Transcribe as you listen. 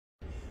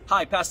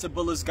Hi, Pastor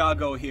Bullis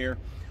Gago here.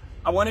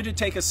 I wanted to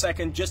take a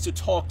second just to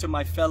talk to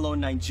my fellow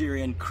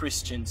Nigerian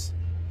Christians.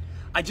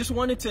 I just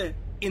wanted to,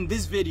 in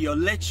this video,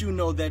 let you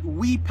know that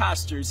we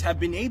pastors have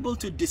been able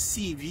to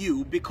deceive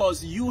you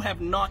because you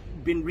have not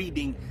been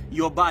reading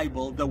your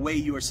Bible the way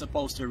you are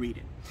supposed to read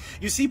it.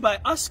 You see, by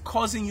us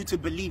causing you to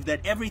believe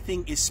that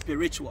everything is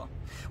spiritual,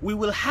 we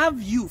will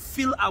have you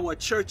fill our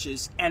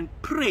churches and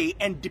pray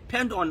and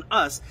depend on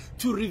us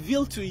to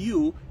reveal to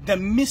you the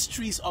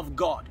mysteries of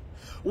God.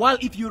 While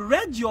if you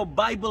read your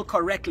Bible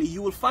correctly,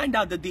 you will find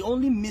out that the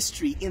only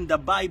mystery in the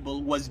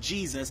Bible was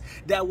Jesus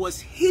that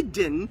was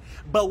hidden,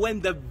 but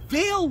when the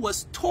veil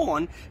was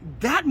torn,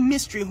 that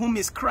mystery, whom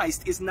is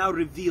Christ, is now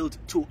revealed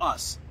to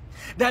us.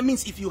 That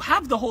means if you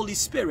have the Holy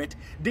Spirit,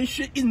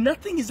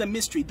 nothing is a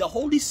mystery. The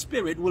Holy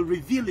Spirit will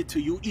reveal it to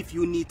you if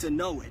you need to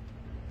know it.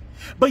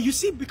 But you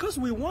see, because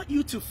we want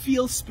you to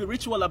feel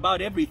spiritual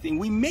about everything,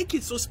 we make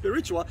it so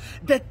spiritual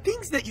that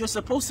things that you're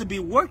supposed to be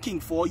working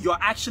for, you're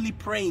actually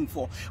praying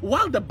for.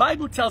 While the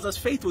Bible tells us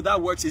faith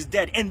without works is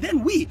dead. And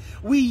then we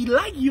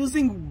like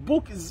using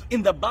books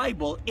in the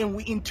Bible and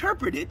we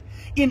interpret it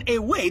in a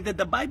way that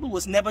the Bible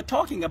was never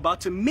talking about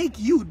to make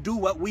you do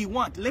what we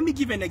want. Let me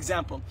give you an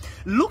example.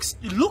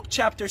 Luke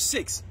chapter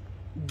 6.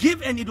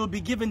 Give and it will be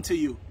given to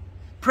you.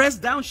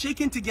 Pressed down,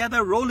 shaken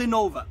together, rolling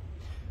over.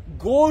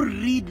 Go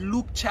read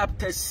Luke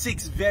chapter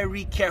 6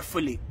 very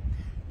carefully.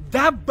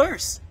 That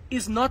verse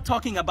is not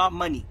talking about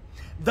money.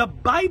 The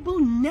Bible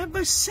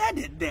never said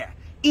it there.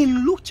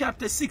 In Luke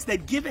chapter 6,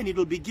 that give and it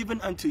will be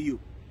given unto you.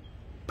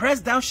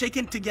 Pressed down,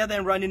 shaken together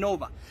and running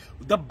over.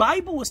 The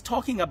Bible was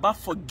talking about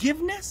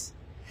forgiveness.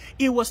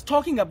 It was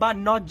talking about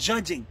not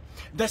judging.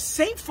 The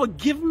same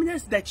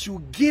forgiveness that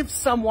you give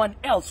someone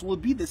else will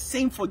be the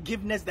same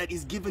forgiveness that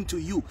is given to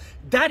you.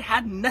 That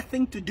had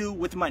nothing to do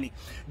with money.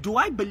 Do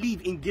I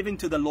believe in giving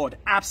to the Lord?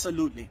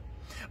 Absolutely.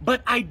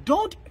 But I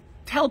don't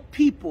tell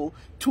people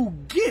to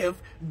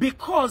give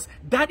because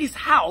that is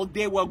how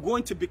they were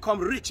going to become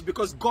rich,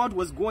 because God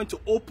was going to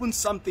open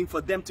something for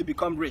them to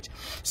become rich.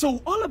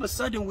 So all of a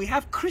sudden we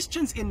have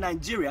Christians in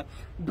Nigeria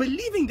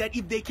believing that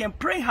if they can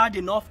pray hard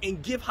enough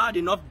and give hard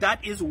enough,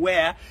 that is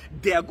where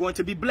they are going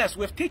to be blessed.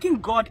 We've taken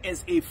God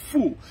as a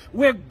fool,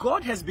 where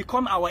God has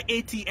become our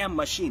ATM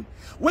machine,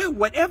 where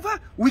whatever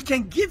we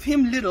can give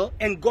him little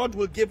and God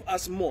will give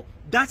us more.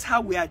 That's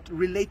how we are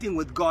relating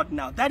with God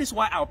now. That is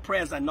why our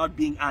prayers are not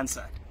being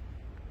answered.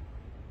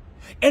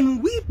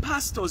 And we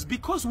pastors,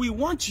 because we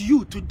want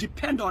you to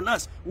depend on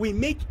us, we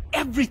make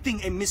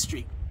everything a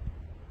mystery.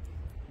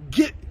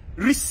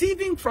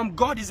 Receiving from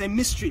God is a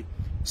mystery.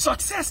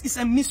 Success is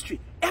a mystery.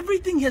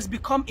 Everything has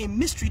become a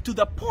mystery to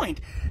the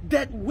point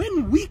that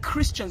when we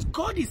Christians,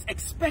 God is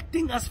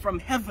expecting us from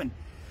heaven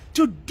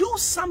to do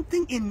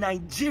something in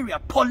Nigeria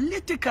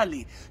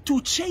politically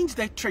to change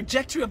the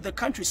trajectory of the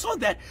country so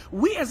that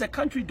we as a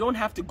country don't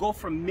have to go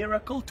from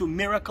miracle to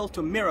miracle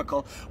to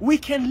miracle. We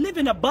can live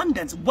in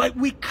abundance, but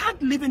we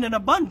can't live in an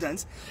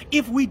abundance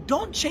if we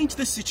don't change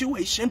the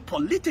situation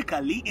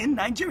politically in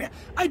Nigeria.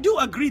 I do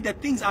agree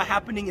that things are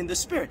happening in the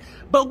spirit,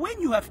 but when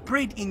you have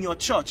prayed in your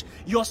church,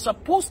 you're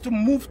supposed to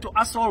move to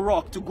Asol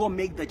Rock to go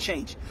make the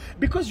change.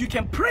 Because you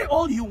can pray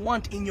all you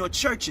want in your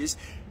churches,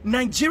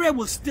 Nigeria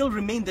will still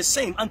remain the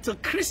same until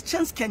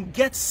Christians can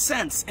get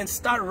sense and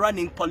start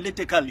running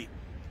politically.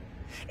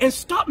 And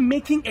stop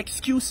making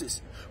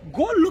excuses.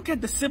 Go look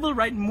at the civil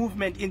rights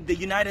movement in the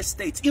United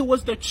States. It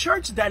was the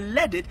church that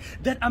led it,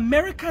 that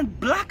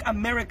black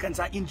Americans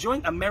are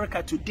enjoying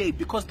America today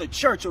because the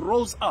church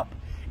rose up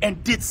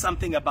and did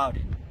something about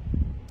it.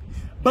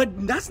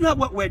 But that's not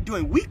what we're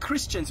doing. We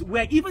Christians,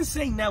 we're even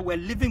saying now we're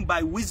living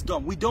by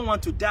wisdom. We don't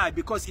want to die,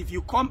 because if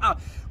you come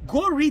out,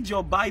 go read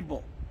your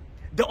Bible.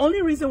 The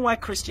only reason why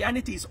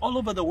Christianity is all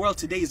over the world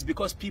today is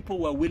because people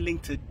were willing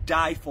to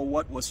die for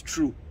what was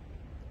true.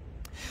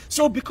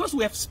 So because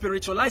we have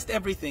spiritualized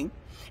everything,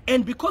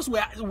 and because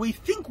we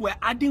think we're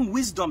adding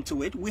wisdom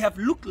to it, we have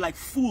looked like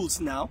fools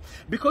now,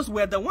 because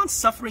we're the ones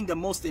suffering the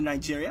most in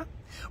Nigeria.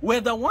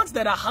 We're the ones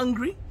that are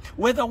hungry.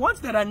 We're the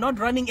ones that are not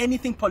running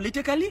anything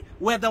politically.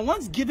 We're the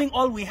ones giving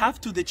all we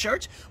have to the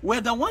church. We're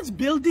the ones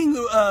building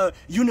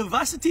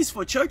universities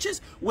for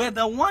churches. We're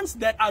the ones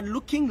that are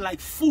looking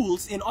like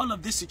fools in all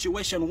of this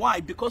situation.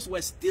 Why? Because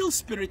we're still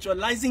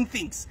spiritualizing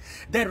things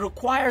that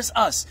requires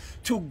us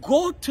to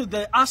go to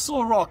the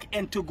Asol Rock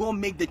and to go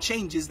make the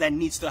changes that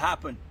needs to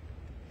happen.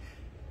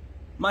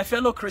 My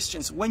fellow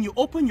Christians, when you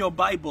open your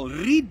Bible,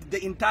 read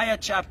the entire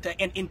chapter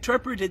and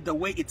interpret it the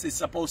way it is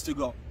supposed to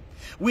go.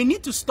 We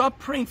need to stop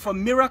praying for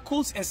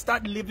miracles and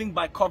start living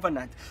by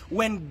covenant.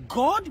 When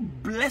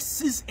God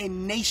blesses a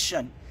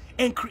nation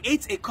and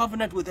creates a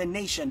covenant with a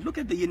nation, look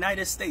at the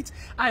United States.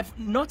 I've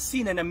not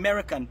seen an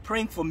American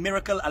praying for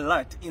miracle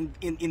alert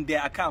in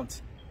their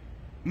account.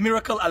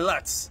 Miracle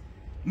alerts.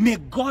 May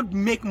God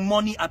make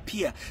money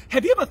appear.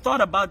 Have you ever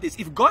thought about this?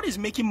 If God is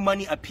making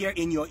money appear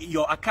in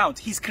your account,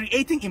 he's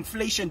creating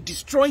inflation,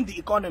 destroying the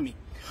economy.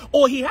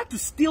 Or he had to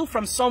steal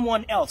from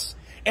someone else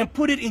and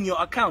put it in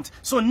your account.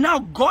 So now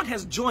God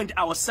has joined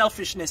our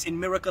selfishness in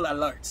miracle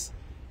alerts.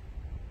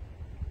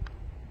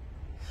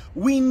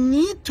 We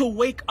need to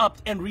wake up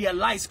and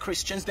realize,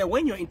 Christians, that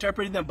when you're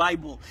interpreting the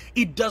Bible,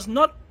 it does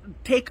not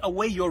take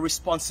away your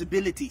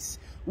responsibilities.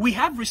 We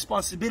have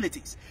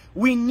responsibilities.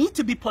 We need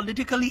to be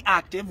politically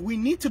active. We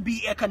need to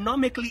be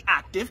economically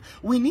active.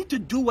 We need to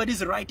do what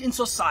is right in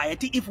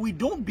society. If we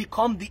don't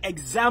become the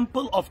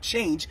example of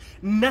change,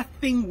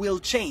 nothing will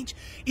change.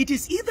 It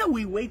is either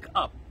we wake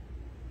up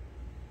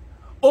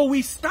or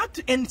we start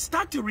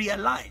to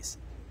realize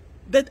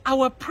that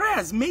our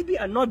prayers maybe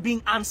are not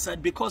being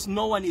answered because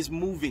no one is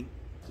moving.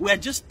 We're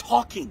just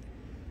talking,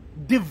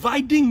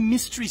 dividing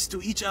mysteries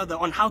to each other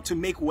on how to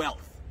make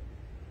wealth.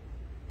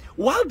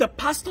 While the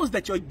pastors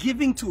that you're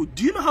giving to,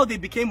 do you know how they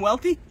became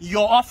wealthy?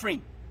 Your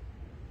offering.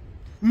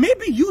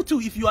 Maybe you too,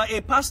 if you are a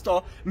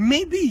pastor,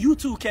 maybe you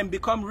too can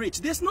become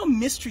rich. There's no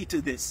mystery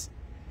to this.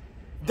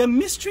 The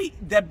mystery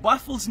that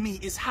baffles me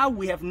is how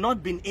we have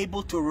not been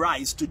able to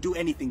rise to do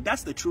anything.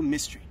 That's the true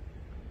mystery.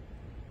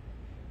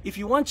 If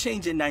you want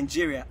change in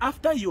Nigeria,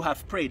 after you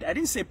have prayed, I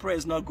didn't say prayer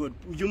is not good.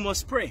 You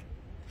must pray.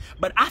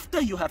 But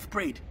after you have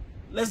prayed,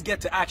 let's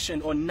get to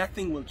action or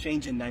nothing will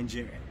change in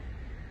Nigeria.